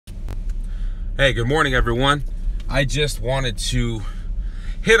Hey, good morning, everyone. I just wanted to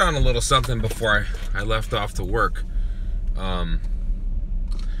hit on a little something before I left off to work. One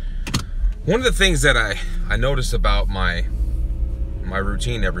of the things that I noticed about my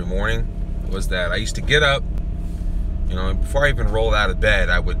routine every morning was that I used to get up, before I even rolled out of bed,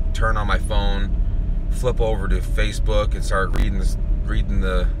 I would turn on my phone, flip over to Facebook, and start reading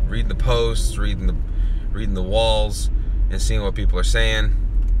the posts, reading the walls, and seeing what people are saying.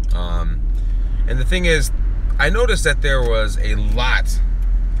 And the thing is, I noticed that there was a lot,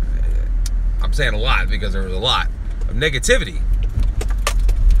 I'm saying a lot because there was a lot of negativity,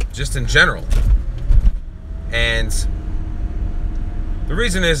 just in general. And the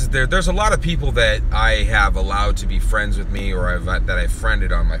reason is there's a lot of people that I have allowed to be friends with me, or that I've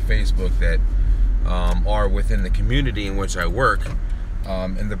friended on my Facebook, that are within the community in which I work.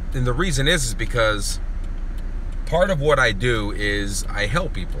 And the reason is because part of what I do is I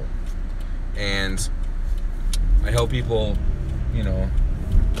help people. And I help people,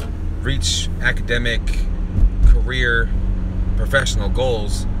 reach academic, career, professional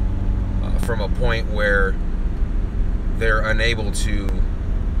goals from a point where they're unable to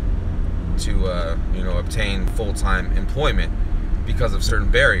obtain full-time employment because of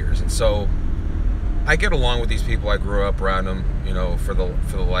certain barriers. And so I get along with these people. I grew up around them, for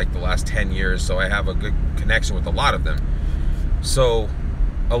the last 10 years, so I have a good connection with a lot of them. So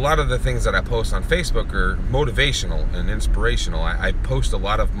a lot of the things that I post on Facebook are motivational and inspirational. I post a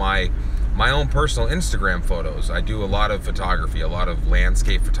lot of my own personal Instagram photos. I do a lot of photography, a lot of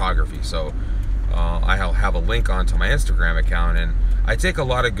landscape photography. So I'll have a link onto my Instagram account, and I take a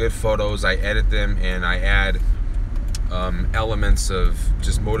lot of good photos, I edit them, and I add elements of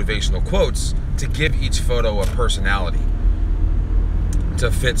just motivational quotes to give each photo a personality,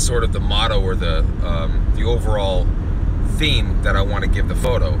 to fit sort of the motto or the overall theme that I want to give the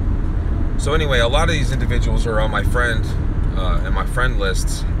photo. So anyway, a lot of these individuals are on my friend and my friend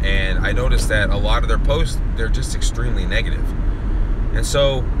lists, and I noticed that a lot of their posts, they're just extremely negative. And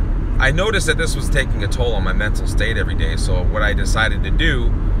so I noticed that this was taking a toll on my mental state every day. So what I decided to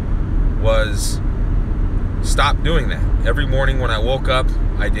do was stop doing that. Every morning when I woke up,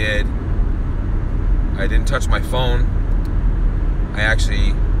 I didn't touch my phone. I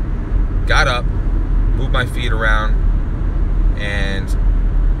actually got up, moved my feet around, and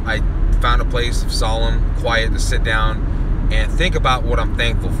I found a place of solemn quiet to sit down and think about what I'm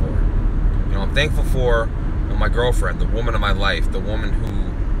thankful for. I'm thankful for my girlfriend, the woman of my life, the woman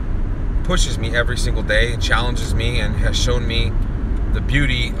who pushes me every single day and challenges me and has shown me the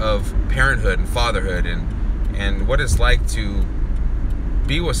beauty of parenthood and fatherhood, and what it's like to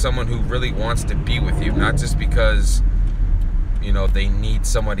be with someone who really wants to be with you, not just because they need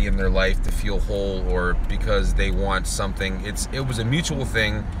somebody in their life to feel whole, or because they want something. It was a mutual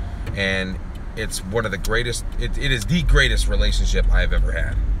thing, and it's one of the greatest, it is the greatest relationship I've ever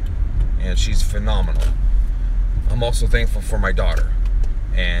had, and she's phenomenal. I'm also thankful for my daughter,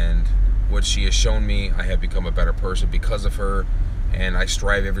 and what she has shown me. I have become a better person because of her, and I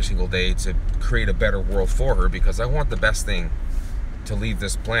strive every single day to create a better world for her, because I want the best thing to leave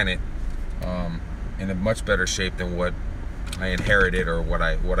this planet in a much better shape than what I inherited or what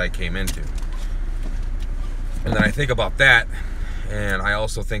I came into. And then I think about that, and I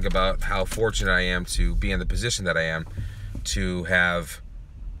also think about how fortunate I am to be in the position that I am, to have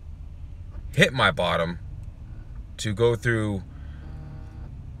hit my bottom, to go through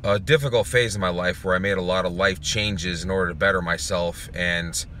a difficult phase in my life where I made a lot of life changes in order to better myself.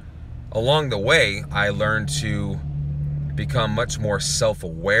 And along the way, I learned to become much more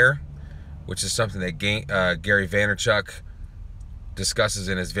self-aware, which is something that Gary Vaynerchuk discusses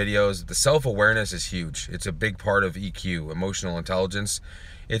in his videos. The self-awareness is huge. It's a big part of EQ, emotional intelligence.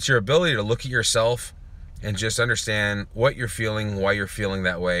 It's your ability to look at yourself and just understand what you're feeling, why you're feeling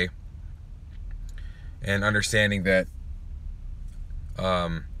that way, and understanding that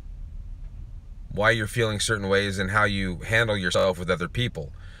why you're feeling certain ways and how you handle yourself with other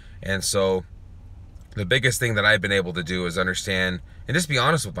people. And so the biggest thing that I've been able to do is understand and just be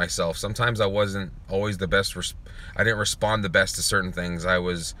honest with myself. Sometimes I wasn't always the best. I didn't respond the best to certain things. I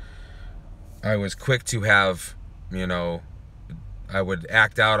was quick to have, I would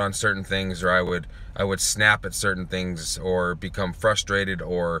act out on certain things, or I would snap at certain things, or become frustrated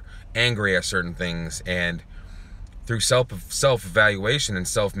or angry at certain things. And through self-evaluation and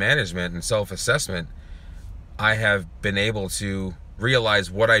self-management and self-assessment, I have been able to realize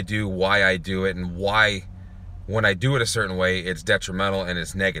what I do, why I do it, and why when I do it a certain way, it's detrimental and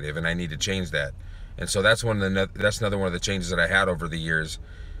it's negative, and I need to change that. And so that's another one of the changes that I had over the years,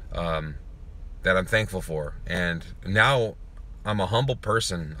 that I'm thankful for. And now I'm a humble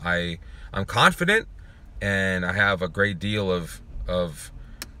person. I'm confident, and I have a great deal of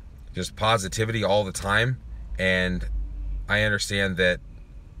just positivity all the time. And I understand that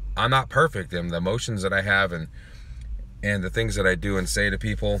I'm not perfect, and the emotions that I have and the things that I do and say to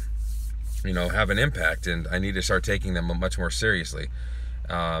people, you know, have an impact, and I need to start taking them much more seriously.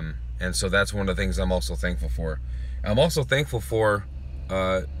 And so that's one of the things I'm also thankful for. I'm also thankful for,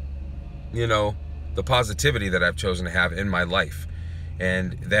 you know, the positivity that I've chosen to have in my life.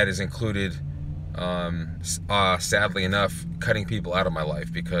 And that has included, sadly enough, cutting people out of my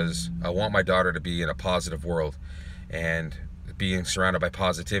life, because I want my daughter to be in a positive world and being surrounded by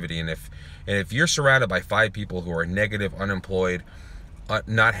positivity. And if you're surrounded by 5 people who are negative, unemployed,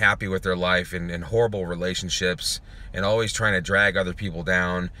 not happy with their life, and in horrible relationships, and always trying to drag other people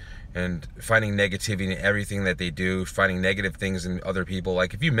down, and finding negativity in everything that they do, finding negative things in other people.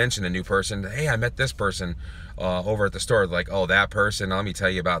 Like if you mention a new person, hey, I met this person over at the store, like, oh, that person, let me tell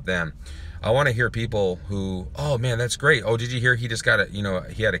you about them. I want to hear people who, oh man, that's great. Oh, did you hear he just got he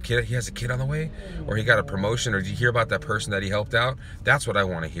has a kid on the way, or he got a promotion, or did you hear about that person that he helped out? That's what I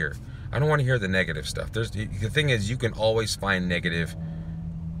want to hear. I don't want to hear the negative stuff. The thing is, you can always find negative,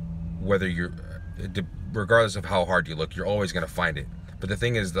 whether you're, regardless of how hard you look, you're always going to find it. But the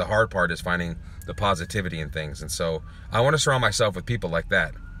thing is, the hard part is finding the positivity in things. And so I want to surround myself with people like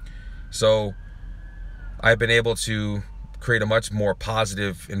that. So I've been able to create a much more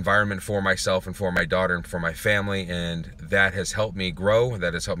positive environment for myself and for my daughter and for my family. And that has helped me grow,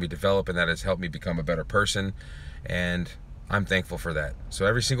 that has helped me develop, and that has helped me become a better person. And I'm thankful for that. So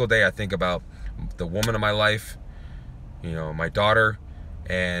every single day I think about the woman of my life, you know, my daughter,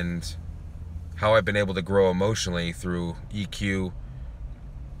 and how I've been able to grow emotionally through EQ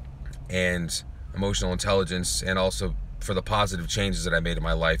and emotional intelligence, and also for the positive changes that I made in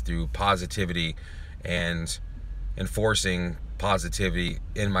my life through positivity and enforcing positivity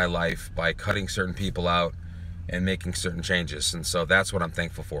in my life by cutting certain people out and making certain changes. And so that's what I'm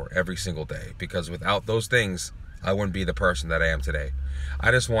thankful for every single day, because without those things, I wouldn't be the person that I am today.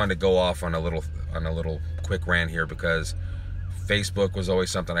 I just wanted to go off on a little quick rant here, because Facebook was always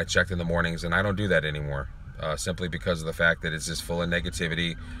something I checked in the mornings, and I don't do that anymore, simply because of the fact that it's just full of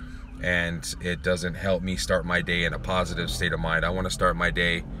negativity, and it doesn't help me start my day in a positive state of mind. I want to start my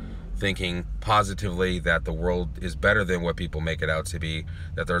day thinking positively, that the world is better than what people make it out to be,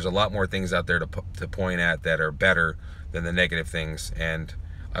 that there's a lot more things out there to point at that are better than the negative things. And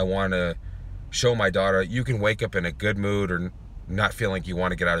I want to show my daughter, you can wake up in a good mood, or not feeling like you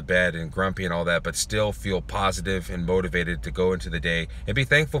want to get out of bed and grumpy and all that, but still feel positive and motivated to go into the day and be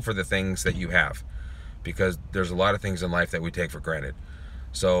thankful for the things that you have, because there's a lot of things in life that we take for granted.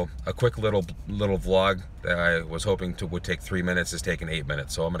 So a quick little vlog that I was hoping would take 3 minutes is taking 8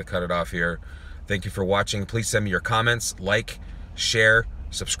 minutes. So I'm going to cut it off here. Thank you for watching. Please send me your comments, like, share,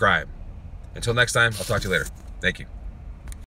 subscribe. Until next time, I'll talk to you later. Thank you.